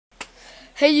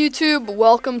Hey YouTube,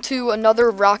 welcome to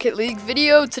another Rocket League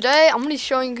video. Today I'm going to be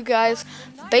showing you guys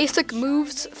basic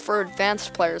moves for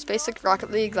advanced players, basic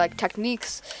Rocket League like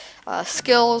techniques,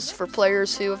 skills for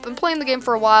players who have been playing the game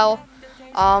for a while,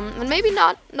 and maybe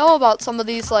not know about some of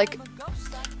these like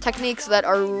techniques that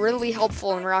are really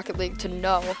helpful in Rocket League to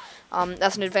know,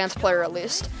 as an advanced player at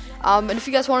least. And if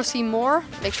you guys want to see more,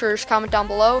 make sure to just comment down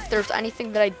below if there's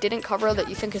anything that I didn't cover that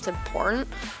you think is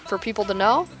important for people to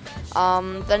know.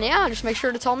 Then yeah, just make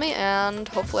sure to tell me and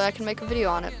hopefully I can make a video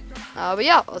on it. But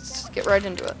yeah, let's get right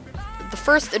into it. The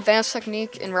first advanced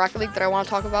technique in Rocket League that I want to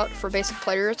talk about for basic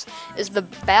players is the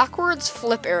backwards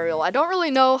flip aerial. I don't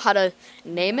really know how to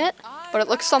name it, but it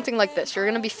looks something like this. You're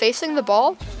going to be facing the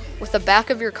ball with the back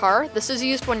of your car. This is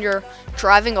used when you're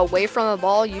driving away from the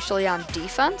ball, usually on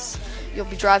defense. You'll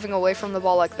be driving away from the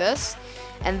ball like this,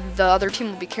 and the other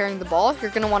team will be carrying the ball.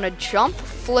 You're going to want to jump,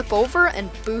 flip over, and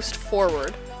boost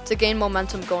forward to gain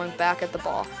momentum going back at the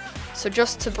ball. So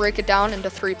just to break it down into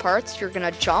three parts, you're going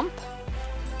to jump,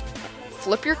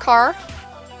 flip your car,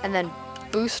 and then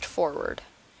boost forward.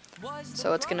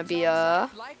 So it's going to be a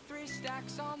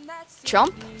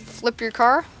jump, flip your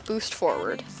car, boost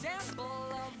forward.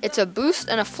 It's a boost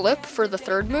and a flip for the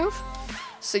third move.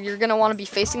 So you're going to want to be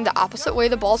facing the opposite way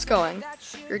the ball's going.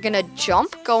 You're going to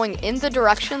jump going in the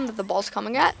direction that the ball's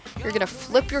coming at. You're going to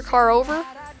flip your car over,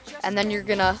 and then you're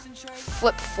going to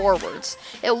flip forwards.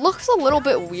 It looks a little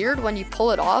bit weird when you pull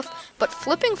it off, but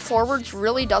flipping forwards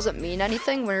really doesn't mean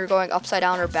anything when you're going upside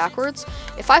down or backwards.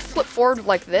 If I flip forward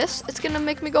like this, it's going to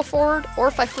make me go forward, or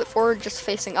if I flip forward just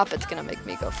facing up, it's going to make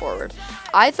me go forward.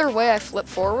 Either way I flip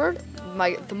forward,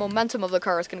 the momentum of the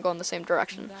car is going to go in the same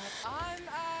direction.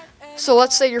 So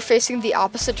let's say you're facing the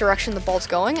opposite direction the ball's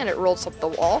going and it rolls up the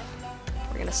wall.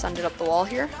 We're going to send it up the wall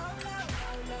here.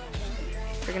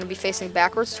 You're going to be facing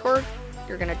backwards toward.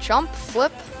 You're going to jump,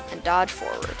 flip, and dodge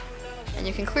forward. And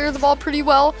you can clear the ball pretty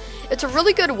well. It's a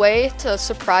really good way to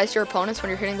surprise your opponents when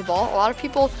you're hitting the ball. A lot of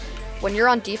people, when you're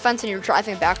on defense and you're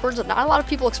driving backwards, not a lot of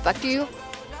people expect you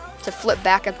to flip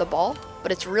back at the ball,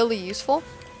 but it's really useful.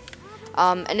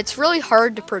 And it's really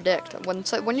hard to predict.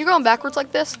 When you're going backwards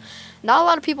like this, not a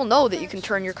lot of people know that you can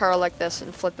turn your car like this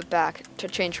and flip it back to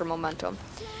change your momentum.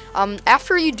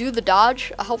 After you do the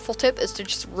dodge, a helpful tip is to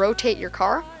just rotate your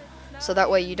car, so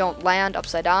that way you don't land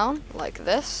upside down like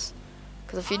this.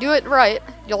 Because if you do it right,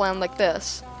 you'll land like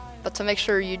this. But to make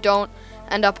sure you don't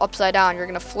end up upside down, you're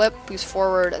going to flip, boost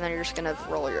forward, and then you're just going to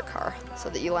roll your car so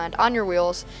that you land on your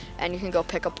wheels and you can go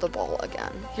pick up the ball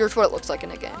again. Here's what it looks like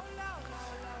in a game.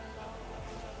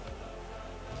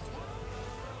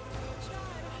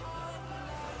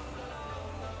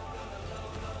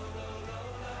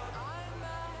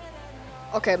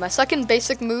 Okay, my second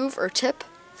basic move or tip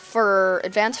for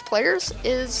advanced players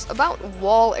is about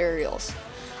wall aerials.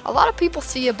 A lot of people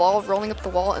see a ball rolling up the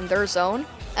wall in their zone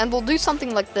and will do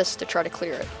something like this to try to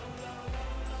clear it.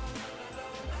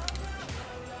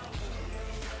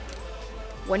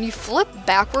 When you flip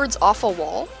backwards off a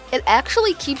wall, it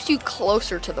actually keeps you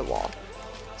closer to the wall.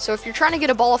 So if you're trying to get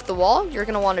a ball off the wall, you're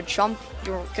going to want to jump,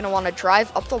 you're going to want to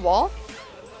drive up the wall,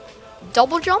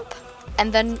 double jump,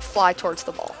 and then fly towards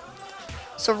the ball.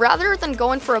 So rather than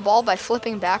going for a ball by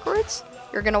flipping backwards,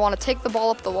 you're going to want to take the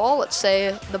ball up the wall. Let's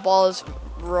say the ball is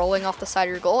rolling off the side of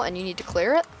your goal and you need to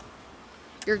clear it.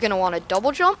 You're going to want to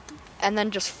double jump and then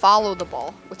just follow the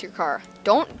ball with your car.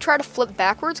 Don't try to flip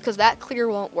backwards because that clear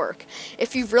won't work.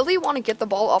 If you really want to get the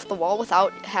ball off the wall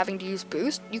without having to use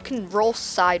boost, you can roll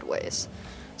sideways.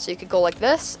 So you could go like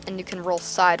this and you can roll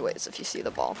sideways if you see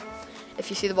the ball. If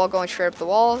you see the ball going straight up the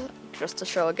wall, just to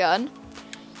show again,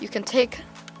 you can take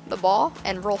the ball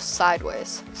and roll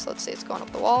sideways. So let's say it's going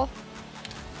up the wall.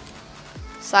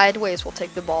 Sideways will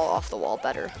take the ball off the wall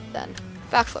better than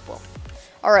backflip will.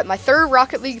 Alright, my third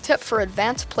Rocket League tip for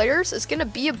advanced players is going to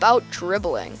be about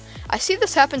dribbling. I see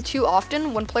this happen too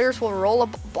often when players will roll a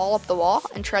ball up the wall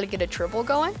and try to get a dribble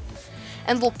going,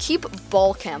 and will keep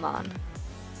ball cam on.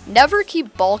 Never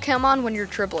keep ball cam on when you're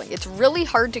dribbling. It's really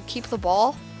hard to keep the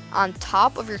ball on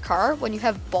top of your car when you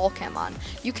have ball cam on.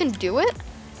 You can do it,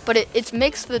 but it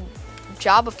makes the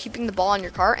job of keeping the ball on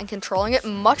your car and controlling it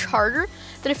much harder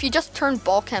than if you just turn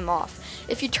ball cam off.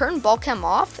 If you turn ball cam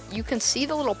off, you can see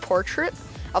the little portrait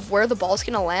of where the ball is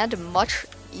going to land much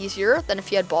easier than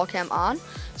if you had ball cam on.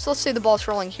 So let's say the ball's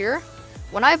rolling here.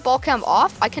 When I have ball cam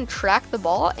off, I can track the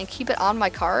ball and keep it on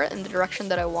my car in the direction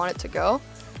that I want it to go.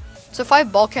 So if I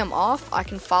have ball cam off, I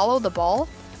can follow the ball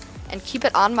and keep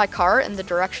it on my car in the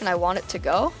direction I want it to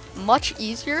go much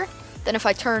easier than if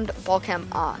I turned ball cam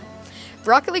on.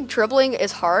 Rocket League dribbling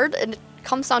is hard and it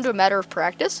comes down to a matter of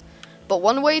practice, but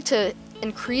one way to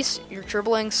increase your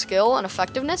dribbling skill and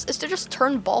effectiveness is to just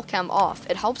turn ball cam off.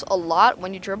 It helps a lot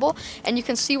when you dribble, and you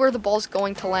can see where the ball's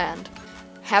going to land.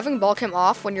 Having ball cam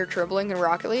off when you're dribbling in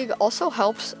Rocket League also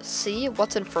helps see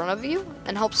what's in front of you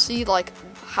and helps see like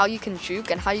how you can juke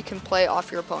and how you can play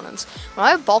off your opponents. When I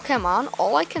have ball cam on,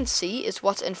 all I can see is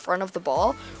what's in front of the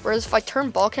ball, whereas if I turn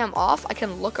ball cam off, I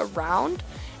can look around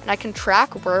and I can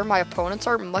track where my opponents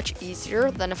are much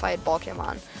easier than if I had ball cam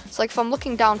on. So like if I'm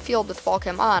looking downfield with ball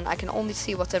cam on, I can only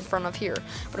see what's in front of here.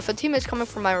 But if a teammate's coming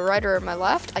from my right or my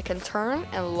left, I can turn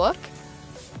and look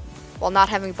while not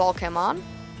having ball cam on.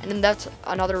 And then that's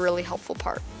another really helpful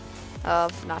part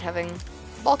of not having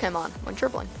ball cam on when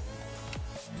dribbling.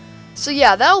 So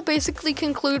yeah, that'll basically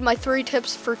conclude my 3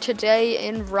 tips for today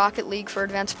in Rocket League for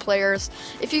advanced players.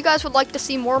 If you guys would like to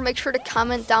see more, make sure to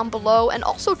comment down below, and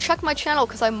also check my channel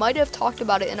because I might have talked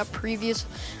about it in a previous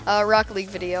Rocket League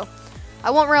video. I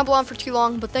won't ramble on for too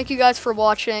long, but thank you guys for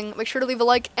watching. Make sure to leave a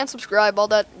like and subscribe, all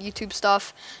that YouTube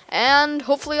stuff, and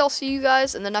hopefully I'll see you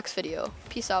guys in the next video.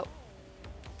 Peace out.